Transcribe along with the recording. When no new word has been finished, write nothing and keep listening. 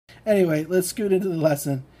Anyway, let's scoot into the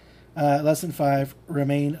lesson. Lesson 5,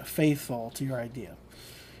 remain faithful to your idea.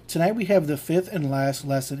 Tonight we have the fifth and last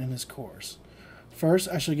lesson in this course. First,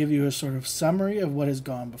 I shall give you a sort of summary of what has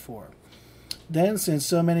gone before. Then, since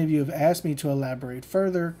so many of you have asked me to elaborate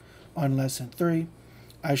further on lesson 3,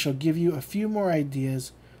 I shall give you a few more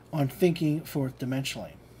ideas on thinking fourth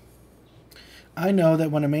dimensionally. I know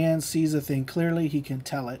that when a man sees a thing clearly, he can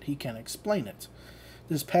tell it, he can explain it.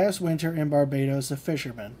 This past winter in Barbados, a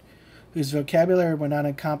fisherman, whose vocabulary would not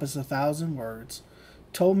encompass 1,000 words,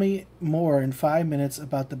 told me more in 5 minutes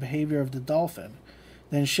about the behavior of the dolphin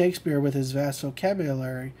than Shakespeare with his vast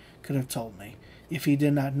vocabulary could have told me, if he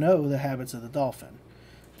did not know the habits of the dolphin.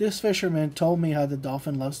 This fisherman told me how the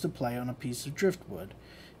dolphin loves to play on a piece of driftwood,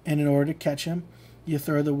 and in order to catch him, you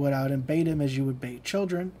throw the wood out and bait him as you would bait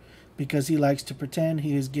children, because he likes to pretend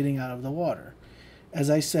he is getting out of the water. As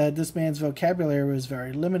I said, this man's vocabulary was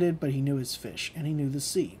very limited, but he knew his fish, and he knew the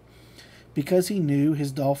sea. Because he knew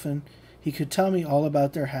his dolphin, he could tell me all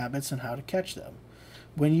about their habits and how to catch them.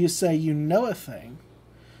 When you say you know a thing,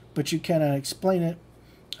 but you cannot explain it,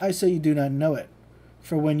 I say you do not know it.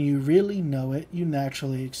 For when you really know it, you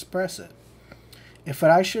naturally express it. If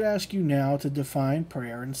I should ask you now to define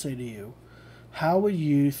prayer and say to you, how would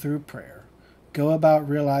you, through prayer, go about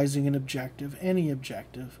realizing an objective, any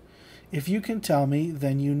objective? If you can tell me,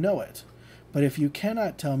 then you know it. But if you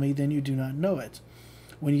cannot tell me, then you do not know it.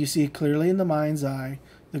 When you see clearly in the mind's eye,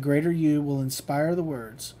 the greater you will inspire the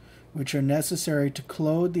words, which are necessary to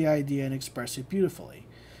clothe the idea and express it beautifully.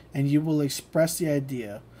 And you will express the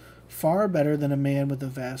idea far better than a man with a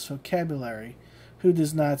vast vocabulary who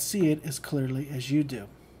does not see it as clearly as you do.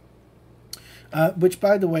 Which,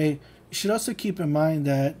 by the way, you should also keep in mind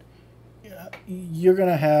that you're going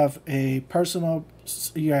to have a personal,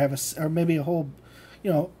 you have or maybe a whole,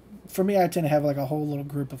 for me, I tend to have like a whole little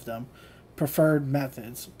group of them, preferred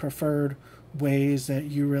methods, preferred ways that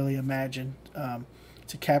you really imagine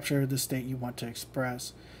to capture the state you want to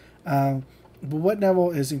express. But what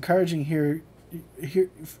Neville is encouraging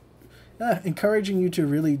encouraging you to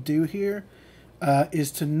really do here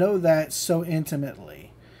is to know that so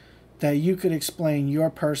intimately that you could explain your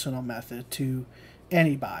personal method to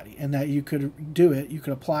anybody, and that you could do it, you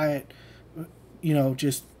could apply it,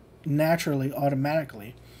 just naturally,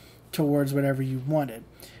 automatically towards whatever you wanted.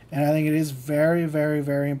 And I think it is very, very,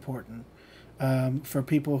 very important for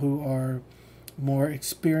people who are more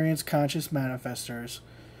experienced conscious manifestors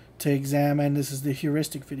to examine, this is the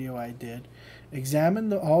heuristic video I did,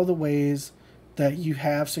 examine all the ways that you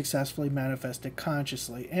have successfully manifested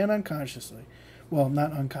consciously and unconsciously. Well,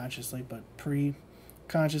 not unconsciously, but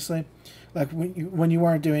pre-consciously. Like when you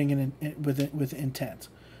weren't doing it with intent,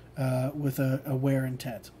 with a aware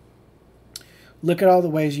intent. Look at all the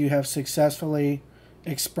ways you have successfully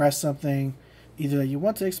expressed something, either that you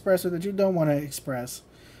want to express or that you don't want to express,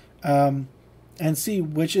 and see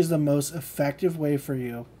which is the most effective way for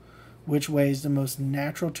you, which way is the most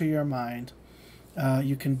natural to your mind.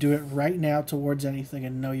 You can do it right now towards anything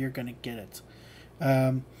and know you're going to get it.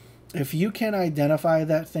 If you can identify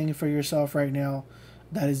that thing for yourself right now,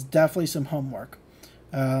 that is definitely some homework.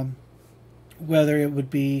 Whether it would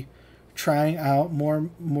be trying out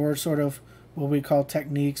more sort of what we call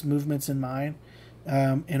techniques, movements in mind,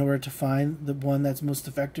 in order to find the one that's most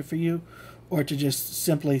effective for you, or to just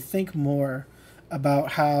simply think more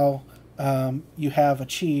about how you have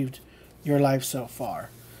achieved your life so far.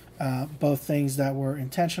 Both things that were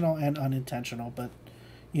intentional and unintentional, but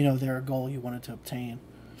they're a goal you wanted to obtain.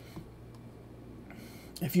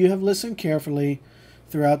 If you have listened carefully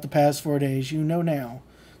throughout the past 4 days, you know now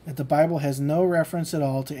that the Bible has no reference at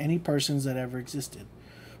all to any persons that ever existed,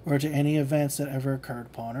 or to any events that ever occurred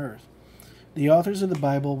upon earth. The authors of the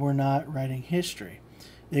Bible were not writing history.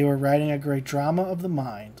 They were writing a great drama of the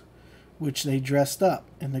mind, which they dressed up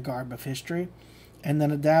in the garb of history, and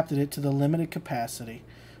then adapted it to the limited capacity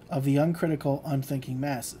of the uncritical, unthinking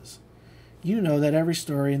masses. You know that every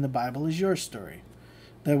story in the Bible is your story,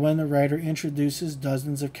 that when the writer introduces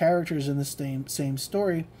dozens of characters in the same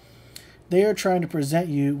story, they are trying to present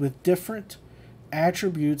you with different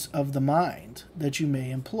attributes of the mind that you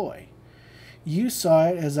may employ. You saw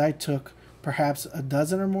it as I took perhaps a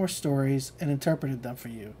dozen or more stories and interpreted them for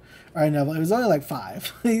you. All right, Neville, it was only like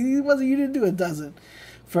 5. You didn't do a dozen.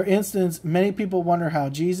 For instance, many people wonder how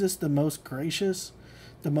Jesus, the most gracious,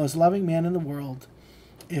 the most loving man in the world,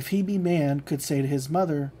 if he be man, could say to his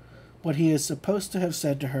mother what he is supposed to have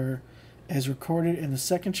said to her, as recorded in the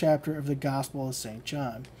 2nd chapter of the Gospel of St.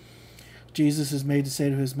 John. Jesus is made to say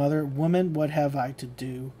to his mother, "Woman, what have I to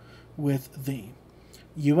do with thee?"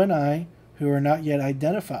 You and I, who are not yet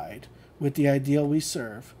identified with the ideal we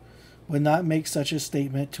serve, would not make such a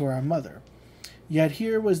statement to our mother. Yet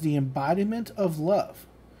here was the embodiment of love,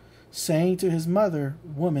 saying to his mother,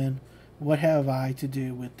 Woman, what have I to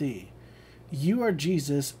do with thee? You are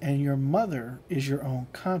Jesus, and your mother is your own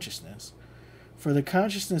consciousness. For the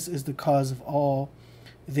consciousness is the cause of all,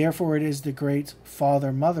 therefore it is the great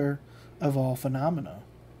father-mother of all phenomena.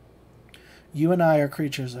 You and I are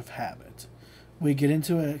creatures of habit. We get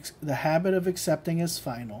into the habit of accepting as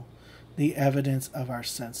final the evidence of our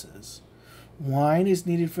senses. Wine is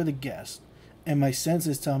needed for the guest, and my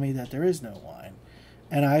senses tell me that there is no wine,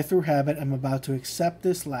 and I through habit am about to accept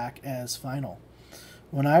this lack as final.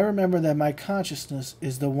 When I remember that my consciousness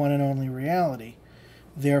is the one and only reality,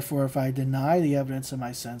 therefore if I deny the evidence of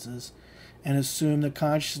my senses and assume the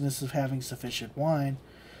consciousness of having sufficient wine,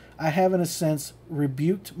 I have in a sense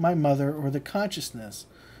rebuked my mother or the consciousness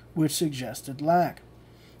which suggested lack.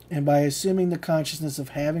 And by assuming the consciousness of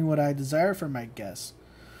having what I desire for my guests,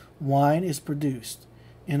 wine is produced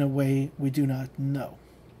in a way we do not know.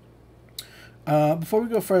 Before we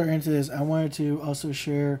go further into this, I wanted to also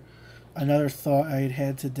share another thought I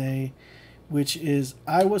had today, which is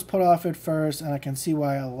I was put off at first, and I can see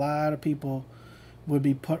why a lot of people would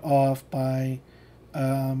be put off by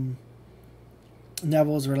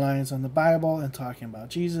Neville's reliance on the Bible and talking about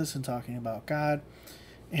Jesus and talking about God.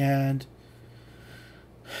 And,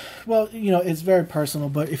 well, it's very personal,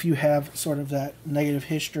 but if you have sort of that negative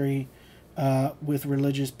history with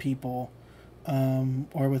religious people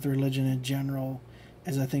or with religion in general,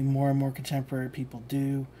 as I think more and more contemporary people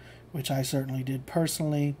do, which I certainly did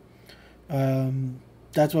personally,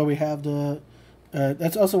 that's why we have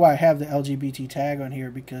that's also why I have the LGBT tag on here,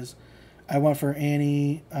 because I want for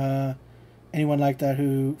anyone like that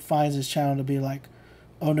who finds this channel to be like,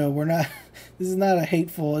 oh no, we're not, this is not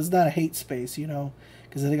it's not a hate space,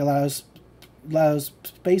 because I think a lot of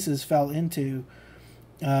spaces fell into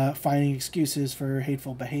finding excuses for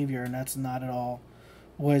hateful behavior, and that's not at all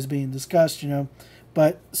what is being discussed,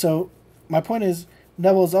 But, so, my point is,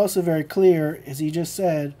 Neville is also very clear, as he just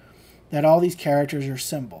said, that all these characters are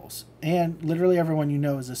symbols, and literally everyone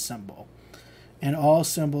is a symbol. And all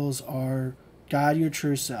symbols are God, your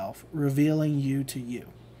true self, revealing you to you.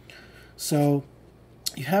 So,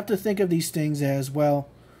 you have to think of these things as, well,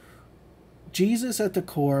 Jesus at the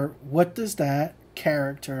core, what does that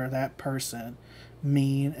character, that person,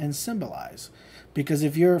 mean and symbolize? Because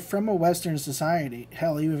if you're from a Western society,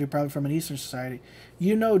 hell, even if you're probably from an Eastern society,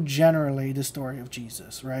 generally the story of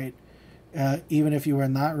Jesus, right? Even if you were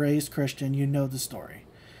not raised Christian, the story.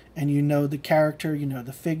 And the character,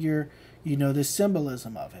 the figure, the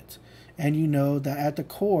symbolism of it. And that at the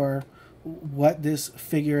core, what this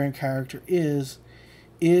figure and character is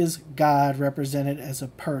God represented as a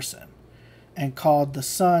person. And called the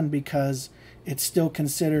Son because it's still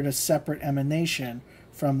considered a separate emanation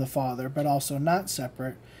from the Father, but also not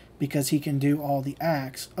separate because he can do all the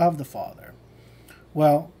acts of the Father.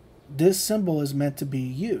 Well, this symbol is meant to be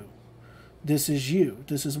you. This is you.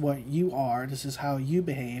 This is what you are. This is how you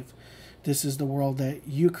behave. This is the world that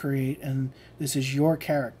you create, and this is your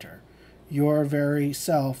character. Your very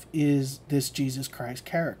self is this Jesus Christ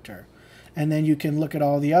character. And then you can look at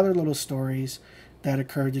all the other little stories that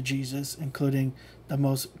occurred to Jesus, including the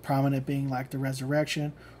most prominent being like the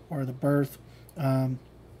resurrection or the birth.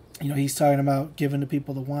 He's talking about giving the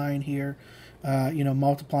people the wine here,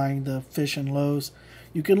 multiplying the fish and loaves.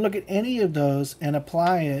 You can look at any of those and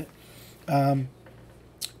apply it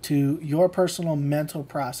to your personal mental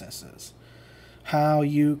processes, how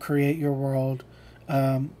you create your world,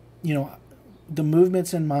 the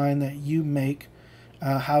movements in mind that you make,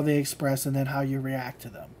 how they express, and then how you react to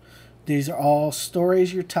them. These are all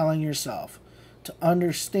stories you're telling yourself to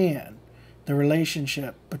understand the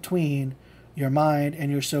relationship between your mind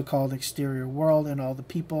and your so-called exterior world and all the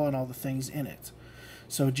people and all the things in it.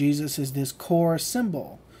 So Jesus is this core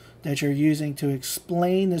symbol that you're using to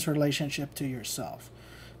explain this relationship to yourself.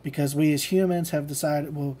 Because we as humans have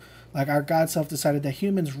decided, our God self decided that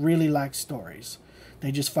humans really like stories.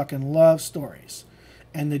 They just fucking love stories.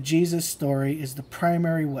 And the Jesus story is the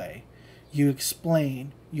primary way you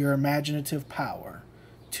explain your imaginative power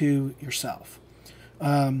to yourself.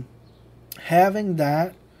 Having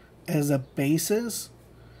that as a basis,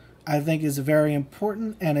 I think, is very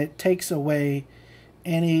important, and it takes away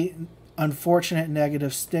any unfortunate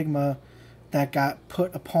negative stigma that got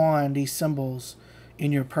put upon these symbols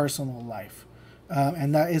in your personal life.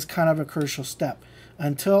 And that is kind of a crucial step.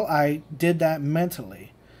 Until I did that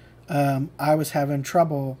mentally, I was having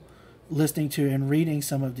trouble listening to and reading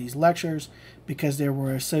some of these lectures because there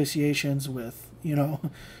were associations with, you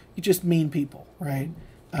just mean people, right?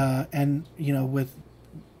 And, with,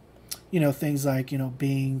 things like,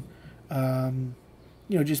 being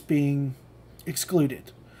just being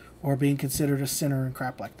excluded or being considered a sinner and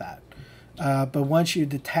crap like that. But once you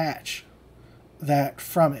detach that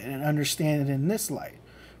from it and understand it in this light,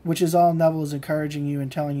 which is all Neville is encouraging you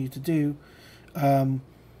and telling you to do,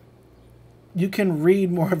 you can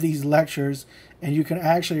read more of these lectures, and you can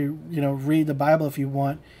actually, read the Bible if you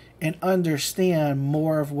want and understand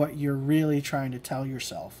more of what you're really trying to tell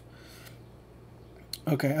yourself.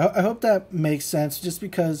 Okay, I hope that makes sense, just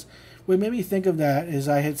because what made me think of that is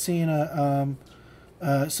I had seen some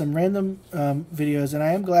random videos, and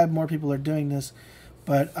I am glad more people are doing this,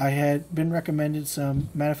 but I had been recommended some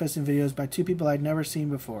manifesting videos by two people I'd never seen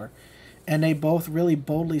before, and they both really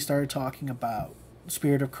boldly started talking about the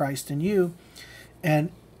Spirit of Christ in you,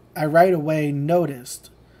 and I right away noticed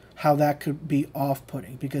how that could be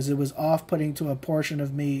off-putting, because it was off-putting to a portion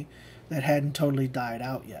of me that hadn't totally died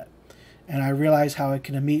out yet. And I realized how it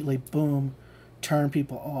can immediately, boom, turn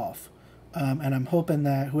people off. And I'm hoping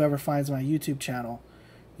that whoever finds my YouTube channel,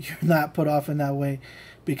 you're not put off in that way,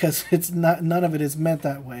 because it's not, none of it is meant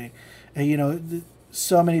that way. And,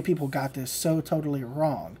 so many people got this so totally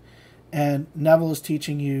wrong. And Neville is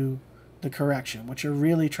teaching you the correction, what you're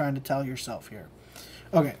really trying to tell yourself here.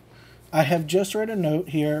 Okay, I have just read a note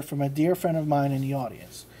here from a dear friend of mine in the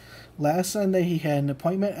audience. Last Sunday he had an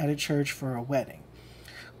appointment at a church for a wedding.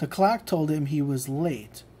 The clock told him he was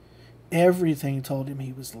late. Everything told him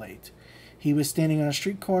he was late. He was standing on a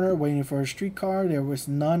street corner waiting for a streetcar. There was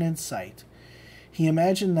none in sight. He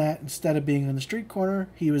imagined that instead of being on the street corner,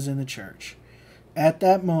 he was in the church. At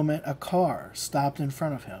that moment, a car stopped in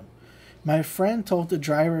front of him. My friend told the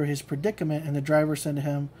driver his predicament, and the driver said to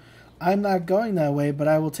him, "I'm not going that way, but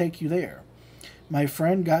I will take you there." My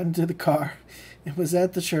friend got into the car and was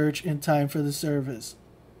at the church in time for the service.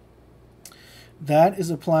 That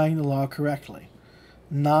is applying the law correctly.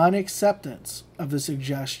 Non-acceptance of the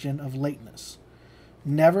suggestion of lateness.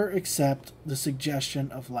 Never accept the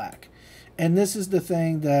suggestion of lack. And this is the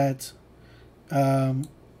thing that, I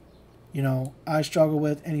struggle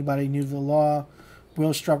with. Anybody new to the law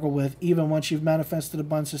will struggle with, even once you've manifested a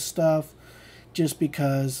bunch of stuff, just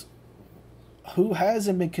because who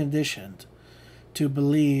hasn't been conditioned to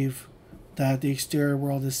believe that the exterior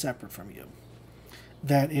world is separate from you?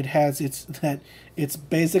 That it's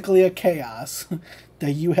basically a chaos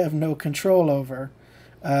that you have no control over,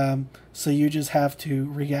 so you just have to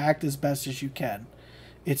react as best as you can.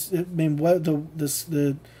 What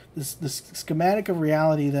the schematic of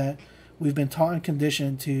reality that we've been taught and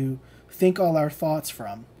conditioned to think all our thoughts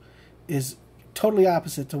from is totally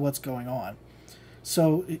opposite to what's going on.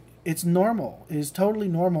 So it's normal. It is totally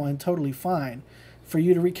normal and totally fine for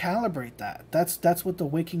you to recalibrate that. That's what the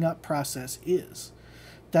waking up process is.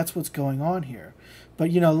 That's what's going on here.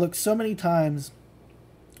 But, look, so many times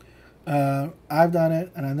I've done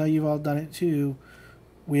it, and I know you've all done it too.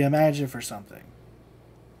 We imagine for something.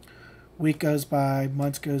 Week goes by,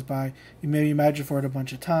 months goes by. You maybe imagine for it a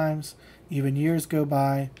bunch of times. Even years go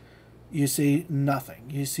by. You see nothing.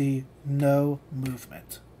 You see no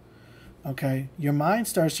movement. Okay? Your mind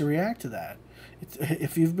starts to react to that.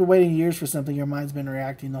 If you've been waiting years for something, your mind's been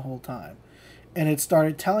reacting the whole time. And it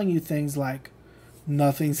started telling you things like,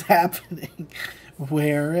 nothing's happening.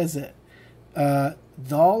 Where is it?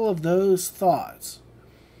 All of those thoughts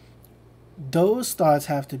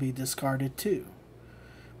have to be discarded too.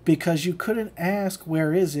 Because you couldn't ask,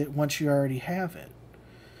 where is it, once you already have it.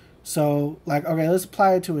 So, okay, let's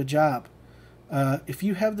apply it to a job. If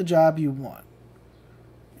you have the job you want,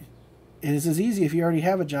 it is as easy if you already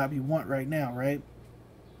have a job you want right now, right?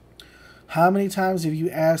 How many times have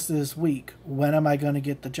you asked this week, when am I going to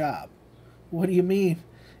get the job? What do you mean?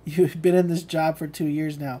 You've been in this job for 2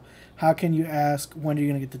 years now. How can you ask, when are you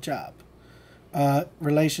going to get the job?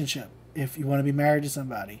 Relationship. If you want to be married to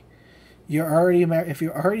somebody, if you're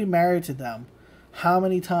already married to them, how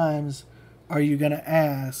many times are you going to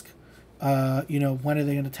ask, when are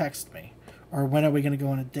they going to text me? Or when are we going to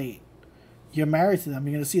go on a date? You're married to them.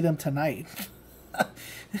 You're going to see them tonight.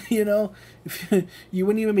 If you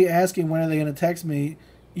wouldn't even be asking, when are they going to text me?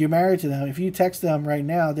 You're married to them. If you text them right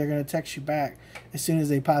now, they're going to text you back as soon as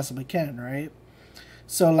they possibly can, right?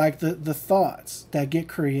 So, the thoughts that get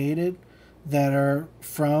created that are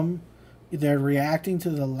they're reacting to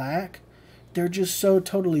the lack, they're just so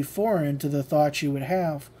totally foreign to the thoughts you would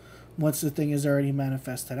have once the thing is already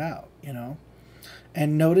manifested out,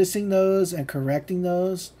 And noticing those and correcting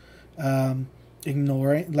those,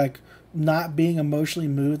 ignoring, not being emotionally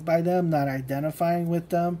moved by them, not identifying with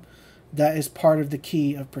them, that is part of the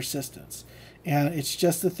key of persistence. And it's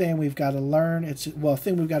just the thing we've got to learn. It's a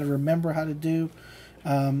thing we've got to remember how to do,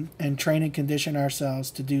 and train and condition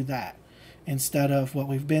ourselves to do that. instead of what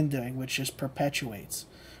we've been doing, which just perpetuates,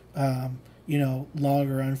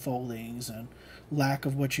 longer unfoldings and lack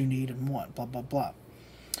of what you need and want, blah, blah, blah.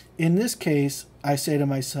 In this case, I say to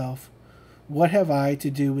myself, what have I to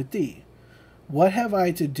do with thee? What have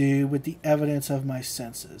I to do with the evidence of my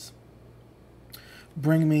senses?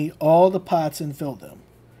 Bring me all the pots and fill them.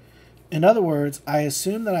 In other words, I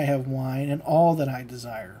assume that I have wine and all that I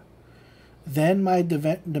desire. Then my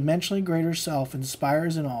dimensionally greater self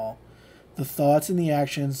inspires in all the thoughts and the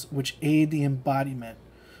actions which aid the embodiment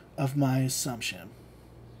of my assumption.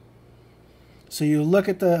 So you look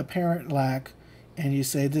at the apparent lack and you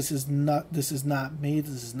say, this is not me,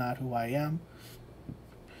 this is not who I am.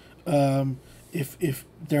 If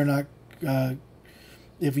they're not,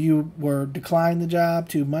 if you were declined the job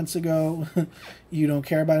 2 months ago, you don't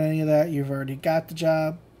care about any of that. You've already got the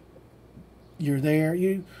job. You're there.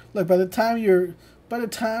 You look, by the time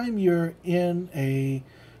you're in a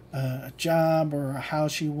job or a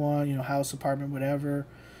house you want, house, apartment, whatever,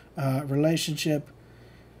 relationship.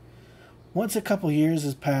 Once a couple years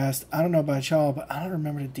has passed, I don't know about y'all, but I don't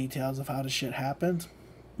remember the details of how the shit happened.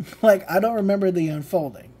 Like, I don't remember the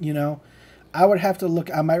unfolding, I would have to look.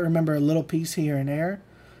 I might remember a little piece here and there.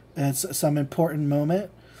 It's some important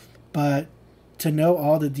moment. But to know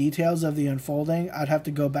all the details of the unfolding, I'd have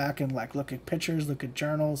to go back and look at pictures, look at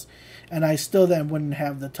journals. And I still then wouldn't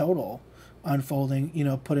have the total unfolding,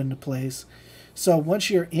 put into place. So once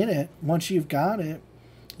you're in it, once you've got it,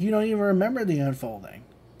 you don't even remember the unfolding.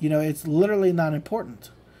 It's literally not important.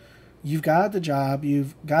 You've got the job,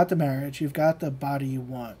 you've got the marriage, you've got the body you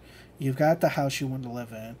want, you've got the house you want to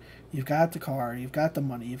live in, you've got the car, you've got the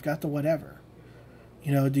money, you've got the whatever.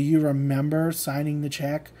 Do you remember signing the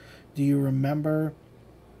check? Do you remember,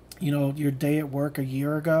 your day at work a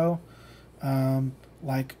year ago?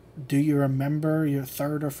 Do you remember your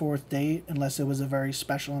third or fourth date, unless it was a very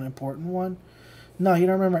special and important one? No, you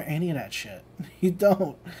don't remember any of that shit. You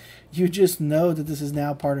don't. You just know that this is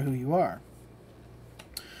now part of who you are.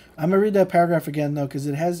 I'm going to read that paragraph again, though, because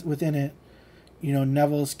it has within it,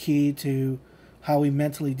 Neville's key to how we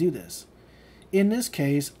mentally do this. In this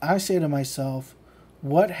case, I say to myself,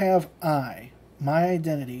 what have I, my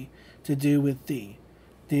identity, to do with thee,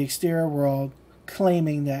 the exterior world,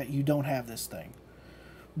 claiming that you don't have this thing?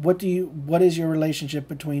 What is your relationship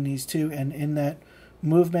between these two? And in that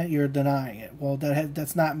movement, you're denying it. Well,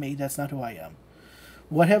 that's not me. That's not who I am.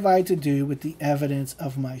 What have I to do with the evidence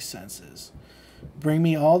of my senses? Bring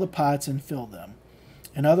me all the pots and fill them.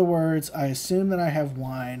 In other words, I assume that I have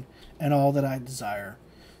wine and all that I desire.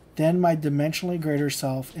 Then my dimensionally greater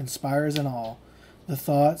self inspires in all the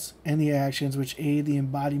thoughts and the actions which aid the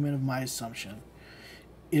embodiment of my assumption.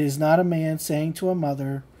 It is not a man saying to a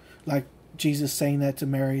mother, like Jesus saying that to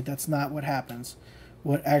Mary. That's not what happens.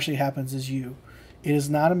 What actually happens is you. It is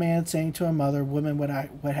not a man saying to a mother, woman, what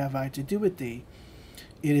have I to do with thee?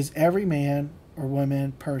 It is every man or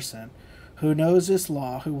woman, person, who knows this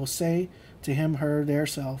law, who will say to him, her, their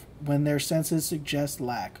self, when their senses suggest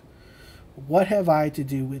lack, what have I to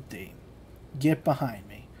do with thee? Get behind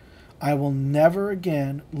me. I will never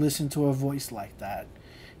again listen to a voice like that,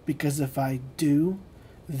 because if I do,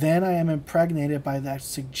 then I am impregnated by that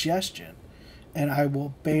suggestion, and I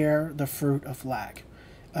will bear the fruit of lack.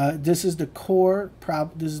 This is the core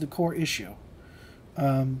This is the core issue.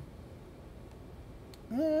 Oh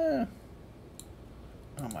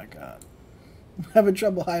my God. I'm having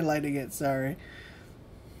trouble highlighting it, sorry.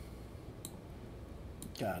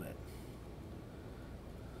 Got it.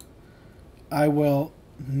 I will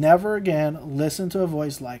never again listen to a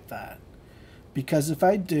voice like that, because if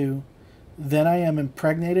I do, then I am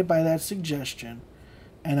impregnated by that suggestion,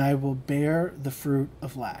 and I will bear the fruit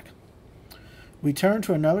of lack. We turn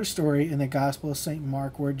to another story in the Gospel of St.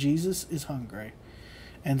 Mark, where Jesus is hungry,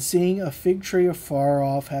 and seeing a fig tree afar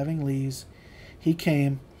off having leaves, he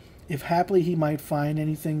came, if haply he might find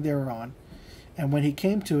anything thereon. And when he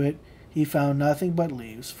came to it, he found nothing but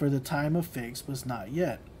leaves, for the time of figs was not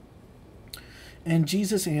yet. And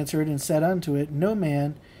Jesus answered and said unto it, no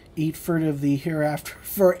man eat fruit of thee hereafter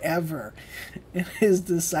forever. And his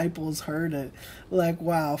disciples heard it, like,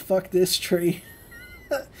 wow, fuck this tree.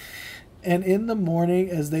 And in the morning,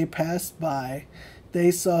 as they passed by,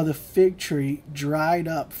 they saw the fig tree dried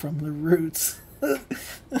up from the roots.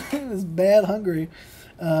 It was bad hungry.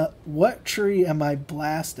 What tree am I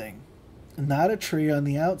blasting? Not a tree on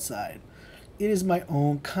the outside. It is my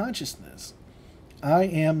own consciousness. I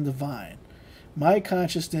am the vine. My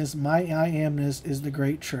consciousness, my I amness is the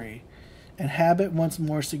great tree. And habit once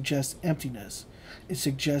more suggests emptiness. It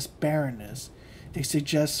suggests barrenness. It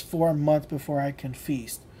suggests 4 months before I can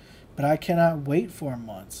feast. But I cannot wait 4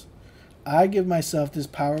 months. I give myself this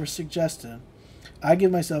I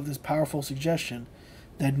give myself this powerful suggestion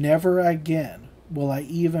that never again will I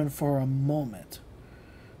even for a moment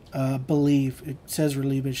believe. It says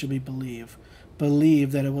relieve, it should be believe.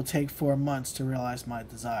 Believe that it will take 4 months to realize my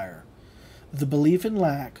desire. The belief in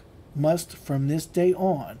lack must, from this day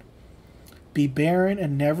on, be barren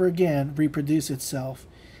and never again reproduce itself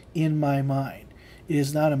in my mind. It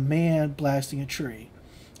is not a man blasting a tree.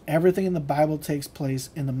 Everything in the Bible takes place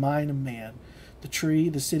in the mind of man. The tree,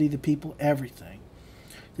 the city, the people, everything.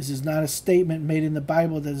 This is not a statement made in the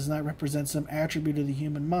Bible that does not represent some attribute of the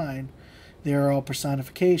human mind. They are all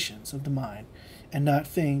personifications of the mind and not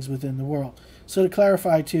things within the world. So to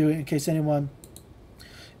clarify too, in case anyone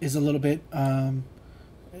is a little bit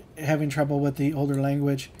having trouble with the older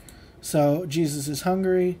language. So Jesus is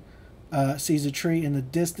hungry, sees a tree in the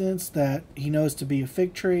distance that he knows to be a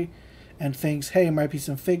fig tree, and thinks, hey, might be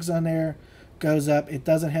some figs on there. Goes up, it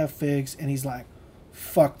doesn't have figs, and he's like,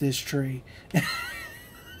 fuck this tree.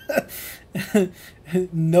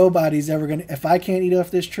 Nobody's ever going to, if I can't eat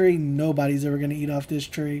off this tree, nobody's ever going to eat off this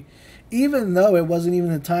tree. Even though it wasn't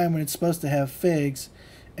even the time when it's supposed to have figs.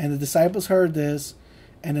 And the disciples heard this,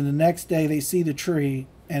 and then the next day they see the tree,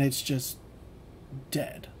 and it's just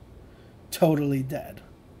dead. Totally dead.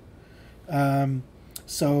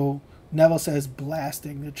 So Neville says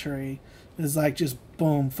blasting the tree is like just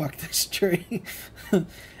boom, fuck this tree.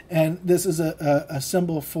 And this is a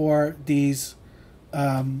symbol for these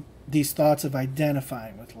thoughts of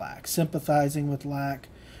identifying with lack, sympathizing with lack,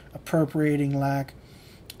 appropriating lack.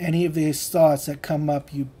 Any of these thoughts that come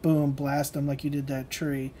up, you boom, blast them like you did that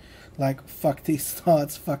tree. Like, fuck these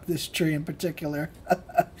thoughts, fuck this tree in particular.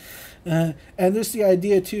 And there's the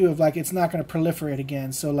idea, too, of, like, it's not going to proliferate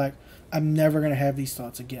again. So, like, I'm never going to have these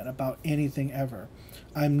thoughts again about anything ever.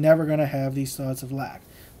 I'm never going to have these thoughts of lack.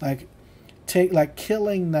 Like,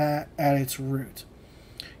 killing that at its root.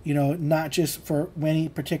 You know, not just for any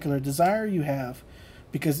particular desire you have.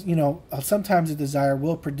 Because, you know, sometimes a desire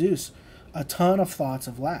will produce a ton of thoughts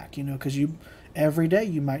of lack. You know, because every day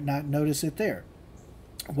you might not notice it there.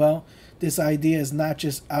 Well, this idea is not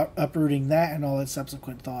just uprooting that and all its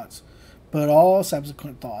subsequent thoughts, but all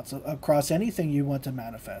subsequent thoughts across anything you want to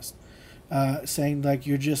manifest. Saying, like,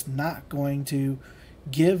 you're just not going to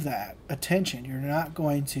give that attention. You're not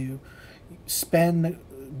going to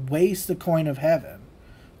waste the coin of heaven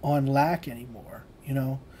on lack anymore. You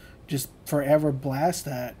know, just forever blast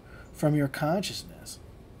that from your consciousness.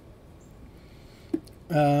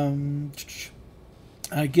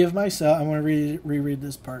 I give myself, I want to reread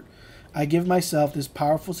this part. I give myself this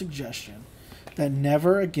powerful suggestion that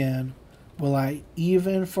never again will I,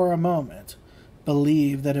 even for a moment,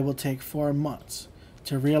 believe that it will take 4 months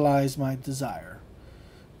to realize my desire.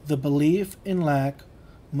 The belief in lack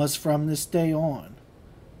must from this day on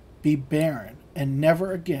be barren and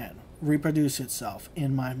never again reproduce itself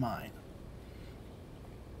in my mind.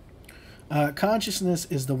 Consciousness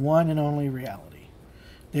is the one and only reality.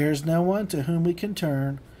 There is no one to whom we can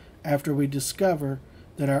turn after we discover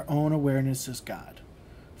that our own awareness is God.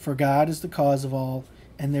 For God is the cause of all,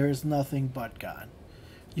 and there is nothing but God.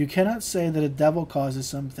 You cannot say that a devil causes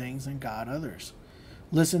some things and God others.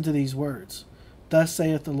 Listen to these words. Thus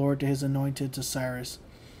saith the Lord to his anointed, to Cyrus,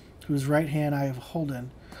 whose right hand I have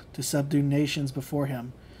holden, to subdue nations before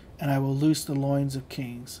him, and I will loose the loins of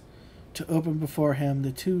kings, to open before him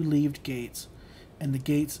the 2-leaved gates, and the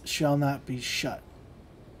gates shall not be shut.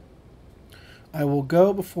 I will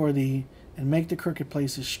go before thee, and make the crooked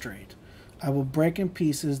places straight. I will break in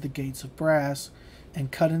pieces the gates of brass, and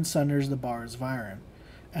cut in sunders the bars of iron.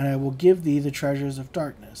 And I will give thee the treasures of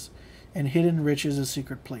darkness, and hidden riches of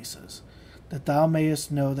secret places, that thou mayest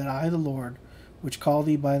know that I, the Lord, which call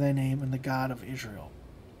thee by thy name, am the God of Israel.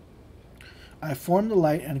 I form the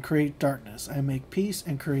light and create darkness. I make peace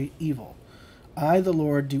and create evil. I, the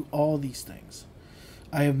Lord, do all these things.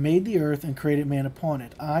 I have made the earth and created man upon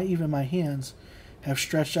it. I, even my hands, have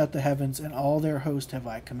stretched out the heavens, and all their host have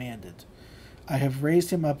I commanded. I have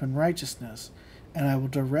raised him up in righteousness, and I will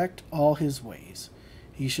direct all his ways.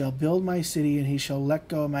 He shall build my city, and he shall let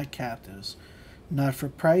go of my captives. Not for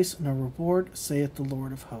price nor reward, saith the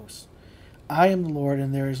Lord of hosts. I am the Lord,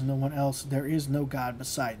 and there is no one else. There is no God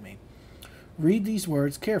beside me. Read these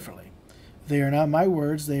words carefully. They are not my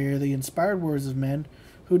words. They are the inspired words of men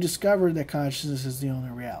who discovered that consciousness is the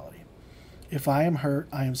only reality. If I am hurt,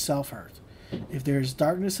 I am self-hurt. If there is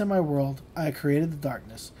darkness in my world, I created the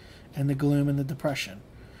darkness, and the gloom and the depression.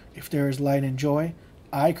 If there is light and joy,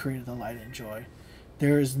 I created the light and joy.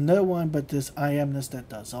 There is no one but this I amness that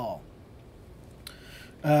does all.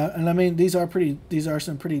 And I mean, these are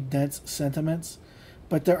some pretty dense sentiments,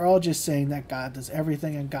 but they're all just saying that God does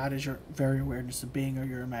everything, and God is your very awareness of being or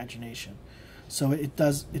your imagination. So it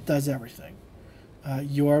does everything.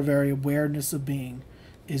 Your very awareness of being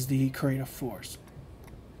is the creative force.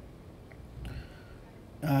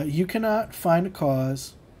 You cannot find a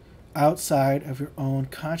cause outside of your own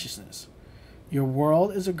consciousness. Your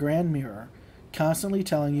world is a grand mirror, constantly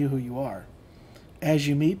telling you who you are. As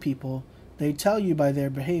you meet people, they tell you by their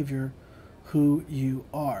behavior who you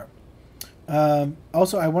are.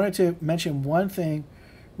 Also, I wanted to mention one thing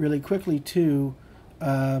really quickly too,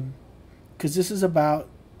 because this is about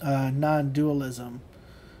non-dualism.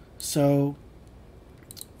 So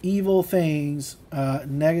evil things,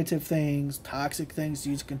 negative things, toxic things, to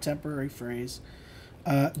use a contemporary phrase,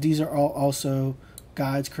 these are all also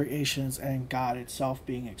God's creations and God itself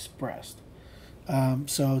being expressed.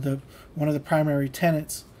 So one of the primary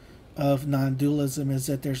tenets of non-dualism is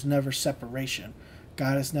that there's never separation.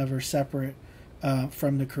 God is never separate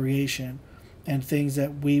from the creation, and things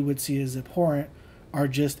that we would see as abhorrent are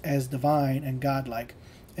just as divine and godlike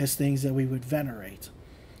as things that we would venerate.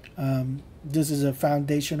 This is a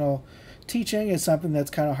foundational teaching. It's something that's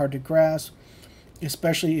kind of hard to grasp,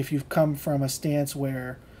 especially if you've come from a stance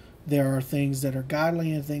where there are things that are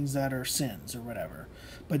godly and things that are sins or whatever.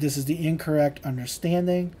 But this is the incorrect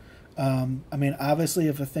understanding. Obviously,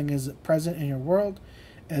 if a thing is present in your world,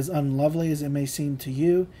 as unlovely as it may seem to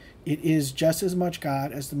you, it is just as much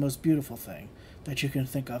God as the most beautiful thing that you can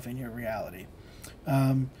think of in your reality.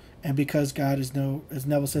 And because God is as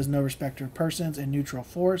Neville says, no respecter of persons and neutral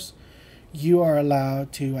force, you are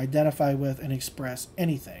allowed to identify with and express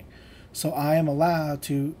anything. So I am allowed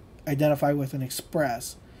to identify with and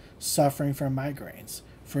express suffering from migraines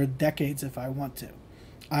for decades if I want to.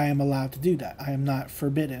 I am allowed to do that. I am not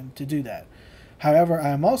forbidden to do that. However, I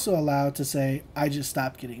am also allowed to say, I just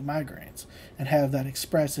stopped getting migraines, and have that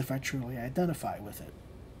expressed if I truly identify with it.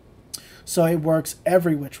 So it works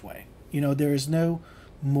every which way. There is no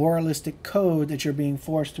moralistic code that you're being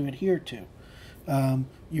forced to adhere to.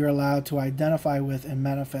 You're allowed to identify with and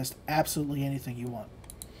manifest absolutely anything you want.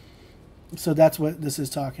 So that's what this is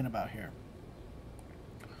talking about here.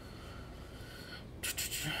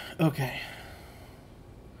 Okay.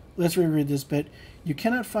 Let's reread this bit. You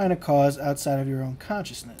cannot find a cause outside of your own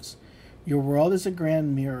consciousness. Your world is a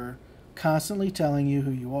grand mirror, constantly telling you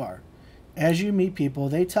who you are. As you meet people,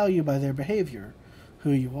 they tell you by their behavior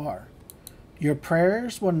who you are. Your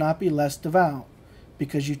prayers will not be less devout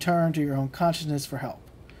because you turn to your own consciousness for help.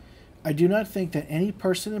 I do not think that any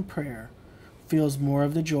person in prayer feels more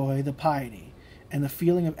of the joy, the piety, and the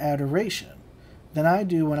feeling of adoration than I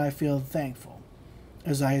do when I feel thankful,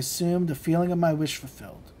 as I assume the feeling of my wish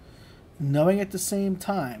fulfilled, knowing at the same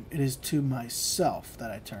time it is to myself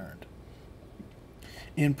that I turned.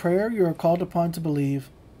 In prayer, you are called upon to believe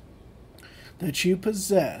that you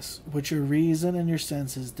possess what your reason and your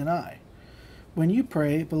senses deny. When you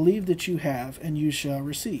pray, believe that you have, and you shall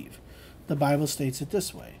receive. The Bible states it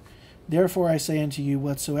this way. Therefore I say unto you,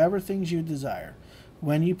 whatsoever things you desire,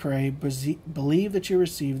 when you pray, believe that you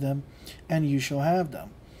receive them, and you shall have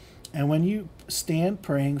them. And when you stand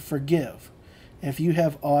praying, forgive, if you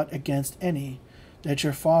have aught against any, that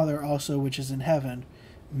your Father also which is in heaven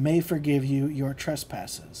may forgive you your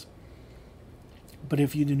trespasses. But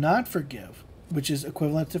if you do not forgive, which is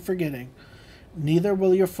equivalent to forgetting, neither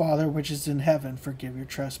will your Father which is in heaven forgive your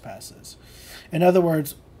trespasses. In other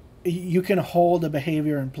words, you can hold a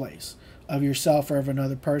behavior in place of yourself or of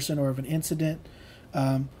another person or of an incident,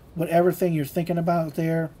 whatever thing you're thinking about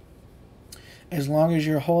there, as long as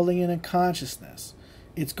you're holding it in consciousness,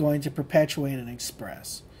 it's going to perpetuate and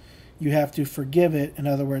express. You have to forgive it, in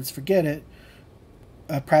other words, forget it.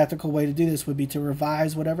 A practical way to do this would be to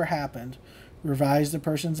revise whatever happened, revise the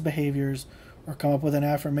person's behaviors, or come up with an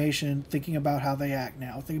affirmation thinking about how they act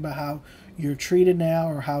now. Think about how you're treated now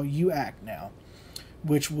or how you act now,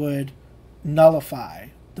 which would nullify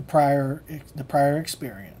the prior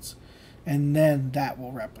experience. And then that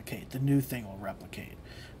will replicate. The new thing will replicate.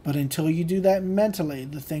 But until you do that mentally,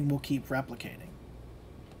 the thing will keep replicating.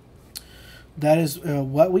 That is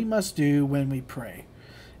what we must do when we pray.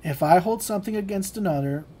 If I hold something against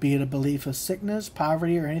another, be it a belief of sickness,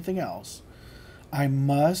 poverty, or anything else, I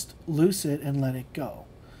must loose it and let it go.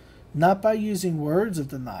 Not by using words of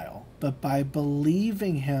denial, but by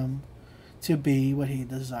believing him to be what he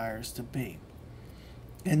desires to be.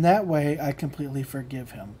 In that way, I completely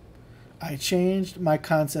forgive him. I changed my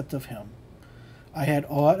concept of him. I had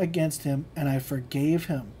aught against him, and I forgave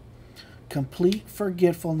him. Complete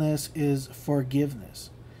forgetfulness is forgiveness.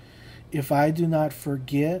 If I do not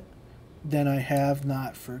forget, then I have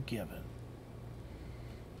not forgiven.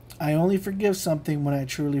 I only forgive something when I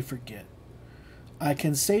truly forget. I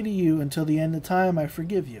can say to you until the end of time, I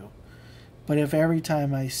forgive you. But if every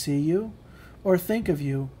time I see you or think of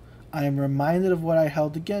you, I am reminded of what I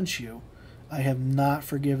held against you, I have not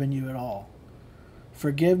forgiven you at all.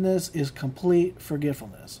 Forgiveness is complete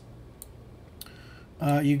forgetfulness.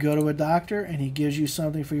 You go to a doctor and he gives you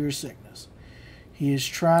something for your sickness. He is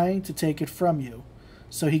trying to take it from you,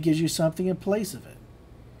 so he gives you something in place of it.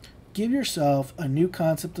 Give yourself a new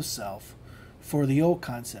concept of self for the old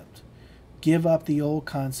concept. Give up the old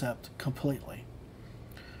concept completely.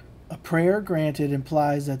 A prayer granted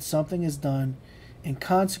implies that something is done in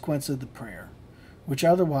consequence of the prayer, which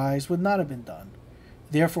otherwise would not have been done.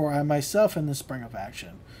 Therefore, I myself am the spring of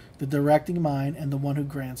action, the directing mind, and the one who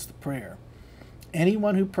grants the prayer.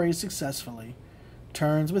 Anyone who prays successfully,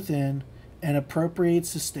 turns within, and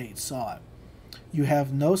appropriates the state sought. You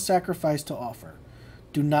have no sacrifice to offer.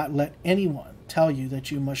 Do not let anyone tell you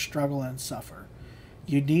that you must struggle and suffer.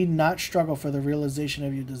 You need not struggle for the realization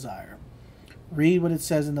of your desire. Read what it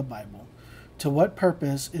says in the Bible. To what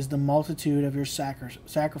purpose is the multitude of your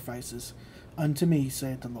sacrifices unto me,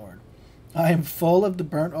 saith the Lord? I am full of the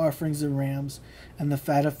burnt offerings of rams and the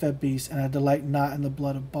fat of fed beasts, and I delight not in the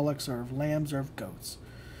blood of bullocks or of lambs or of goats.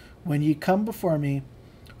 When ye come before me,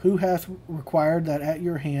 who hath required that at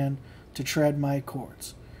your hand to tread my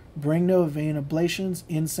courts? Bring no vain oblations,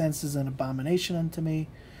 incenses, and abomination unto me,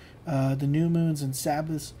 the new moons and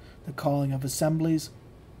Sabbaths, the calling of assemblies.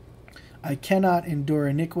 I cannot endure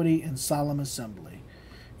iniquity and solemn assembly.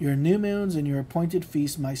 Your new moons and your appointed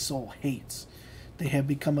feasts my soul hates. They have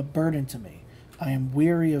become a burden to me. I am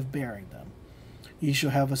weary of bearing them. Ye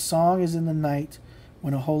shall have a song as in the night,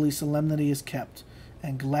 when a holy solemnity is kept,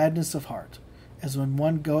 and gladness of heart, as when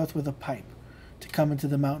one goeth with a pipe, to come into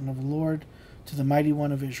the mountain of the Lord, to the mighty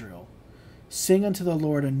one of Israel. Sing unto the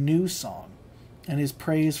Lord a new song, and his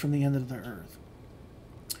praise from the end of the earth.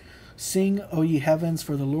 Sing, O ye heavens,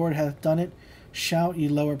 for the Lord hath done it. Shout, ye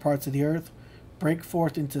lower parts of the earth. Break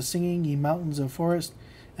forth into singing, ye mountains of forest,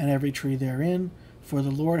 and every tree therein. For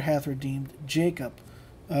the Lord hath redeemed Jacob,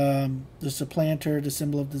 the supplanter, the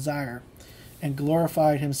symbol of desire, and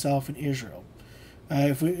glorified himself in Israel.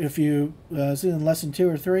 If you see in lesson 2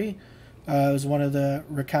 or 3, it was one of the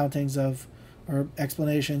recountings of, or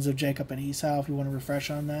explanations of Jacob and Esau, if you want to refresh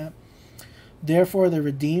on that. Therefore the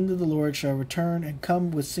redeemed of the Lord shall return and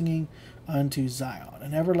come with singing unto Zion.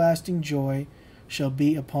 An everlasting joy shall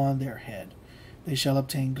be upon their head. They shall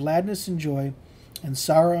obtain gladness and joy, and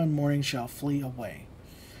sorrow and mourning shall flee away.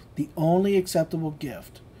 The only acceptable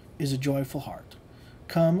gift is a joyful heart.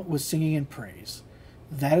 Come with singing and praise.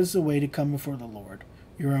 That is the way to come before the Lord,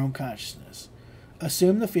 your own consciousness.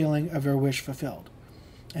 Assume the feeling of your wish fulfilled,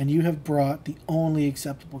 and you have brought the only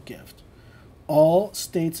acceptable gift. All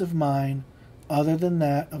states of mind other than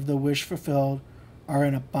that of the wish fulfilled are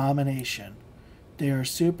an abomination. They are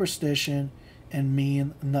superstition and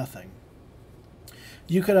mean nothing.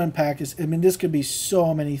 You could unpack this. I mean, this could be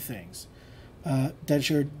so many things that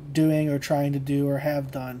you're doing or trying to do or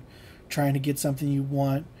have done, trying to get something you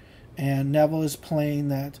want. And Neville is playing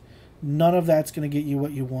that none of that's going to get you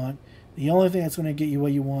what you want. The only thing that's going to get you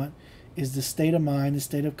what you want is the state of mind, the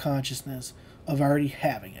state of consciousness of already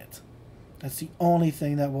having it. That's the only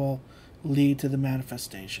thing that will lead to the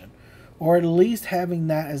manifestation, or at least having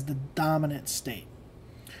that as the dominant state.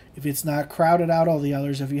 If it's not crowded out all the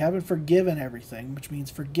others, if you haven't forgiven everything, which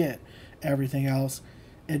means forget everything else,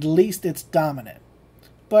 at least it's dominant.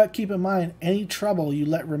 But keep in mind, any trouble you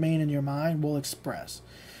let remain in your mind will express.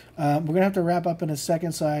 We're going to have to wrap up in a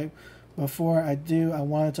second, so before I do, I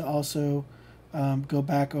wanted to also go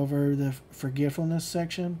back over the forgetfulness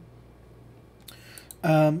section.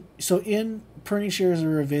 So in Pruning Shares a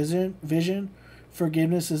Revision,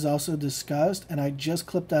 forgiveness is also discussed, and I just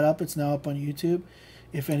clipped that up. It's now up on YouTube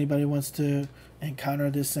if anybody wants to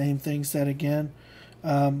encounter the same thing said again.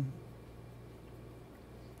 I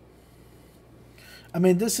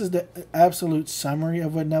mean, this is the absolute summary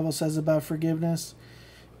of what Neville says about forgiveness.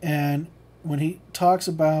 And when he talks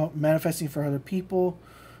about manifesting for other people,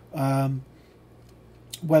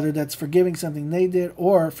 whether that's forgiving something they did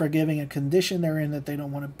or forgiving a condition they're in that they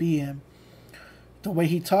don't want to be in, the way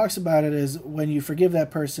he talks about it is when you forgive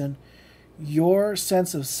that person, your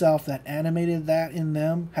sense of self that animated that in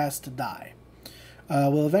them has to die.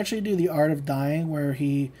 We'll eventually do The Art of Dying, where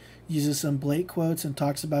he uses some Blake quotes and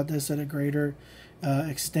talks about this at a greater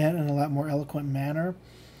extent and a lot more eloquent manner.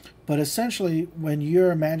 But essentially, when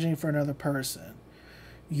you're imagining for another person,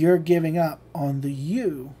 you're giving up on the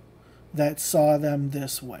you that saw them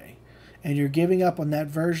this way. And you're giving up on that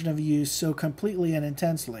version of you so completely and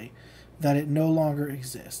intensely that it no longer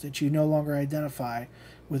exists, that you no longer identify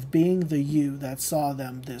with being the you that saw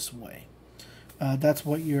them this way. That's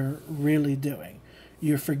what you're really doing.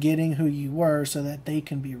 You're forgetting who you were so that they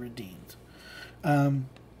can be redeemed.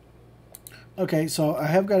 Okay, so I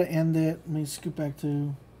have got to end it. Let me scoot back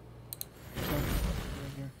to.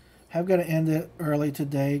 Have got to end it early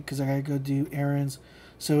today because I got to go do errands.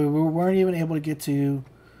 So we weren't even able to get to.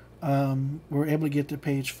 We were able to get to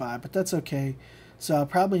page 5, but that's okay. So I'll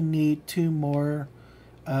probably need two more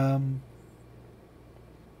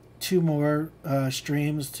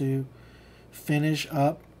streams to finish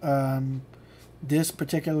up this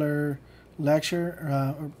particular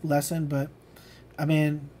lecture or lesson. But I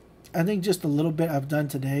mean, I think just a little bit I've done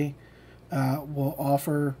today will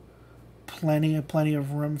offer plenty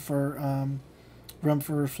of room for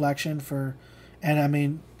reflection. And I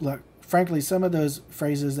mean, look, frankly, some of those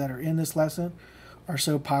phrases that are in this lesson are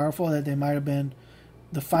so powerful that they might have been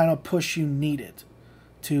the final push you needed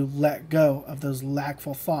to let go of those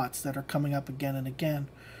lackful thoughts that are coming up again and again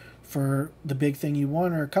for the big thing you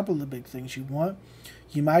want or a couple of the big things you want.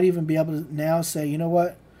 You might even be able to now say, you know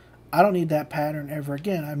what? I don't need that pattern ever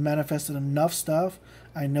again. I've manifested enough stuff.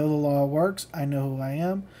 I know the law works. I know who I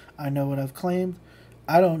am. I know what I've claimed.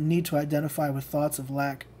 I don't need to identify with thoughts of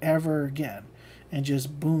lack ever again. And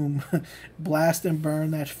just boom, blast and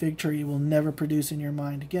burn that fig tree you will never produce in your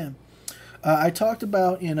mind again. I talked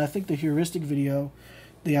about in, I think, the heuristic video,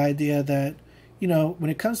 the idea that, you know, when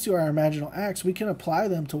it comes to our imaginal acts, we can apply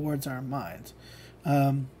them towards our minds.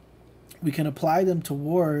 We can apply them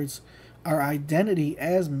towards our identity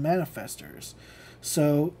as manifestors.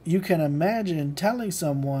 So you can imagine telling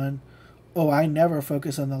someone, oh, I never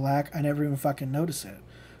focus on the lack. I never even fucking notice it.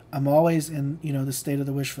 I'm always in, you know, the state of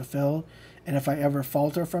the wish fulfilled. And if I ever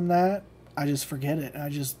falter from that, I just forget it. I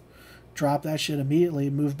just drop that shit immediately,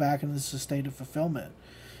 move back into this state of fulfillment.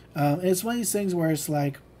 And it's one of these things where it's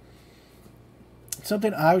like,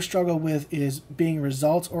 something I struggle with is being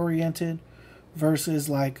results oriented versus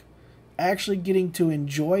like actually getting to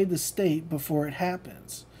enjoy the state before it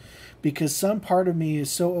happens. Because some part of me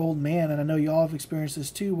is so old man, and I know you all have experienced this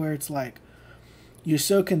too, where it's like you're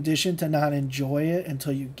so conditioned to not enjoy it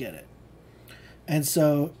until you get it. And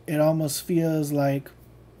so it almost feels like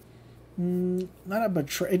not a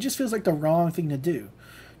betray. It just feels like the wrong thing to do,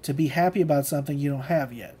 to be happy about something you don't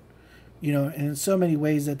have yet. You know, and in so many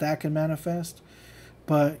ways that can manifest.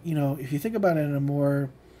 But, you know, if you think about it in a more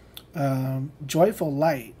joyful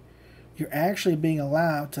light, you're actually being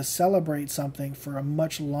allowed to celebrate something for a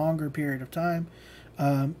much longer period of time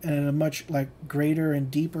and in a much like greater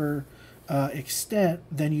and deeper extent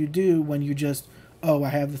than you do when you just, oh, I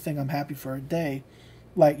have the thing I'm happy for a day.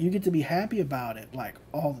 Like, you get to be happy about it, like,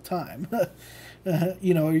 all the time.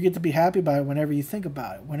 You know, you get to be happy about it whenever you think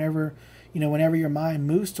about it. Whenever your mind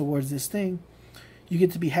moves towards this thing, you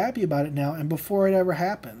get to be happy about it now and before it ever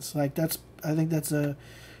happens. Like, I think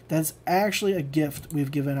that's actually a gift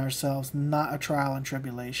we've given ourselves, not a trial and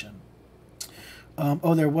tribulation.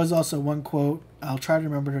 There was also one quote. I'll try to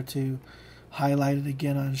remember to highlight it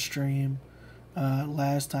again on stream.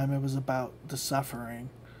 Last time it was about the suffering.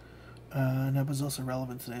 And that was also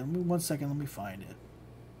relevant today. 1 second, let me find it.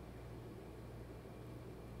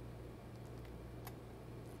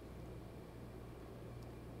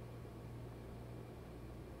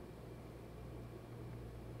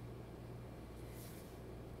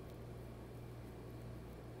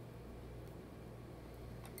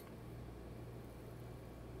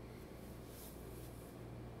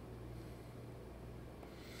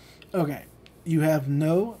 Okay, you have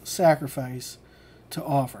no sacrifice to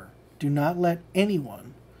offer. Do not let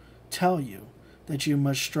anyone tell you that you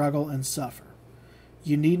must struggle and suffer.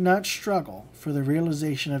 You need not struggle for the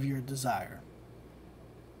realization of your desire.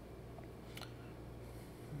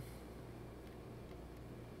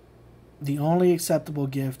 The only acceptable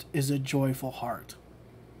gift is a joyful heart.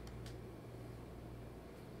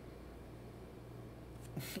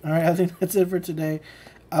 All right, I think that's it for today.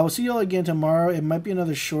 I will see you all again tomorrow. It might be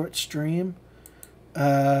another short stream.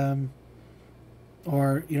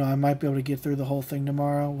 Or, you know, I might be able to get through the whole thing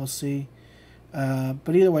tomorrow. We'll see.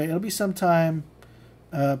 But either way, it'll be sometime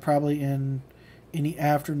probably in the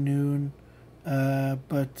afternoon,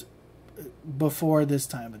 but before this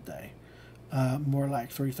time of day. More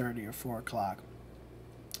like 3:30 or 4 o'clock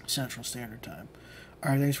Central Standard Time.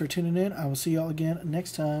 All right, thanks for tuning in. I will see you all again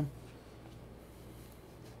next time.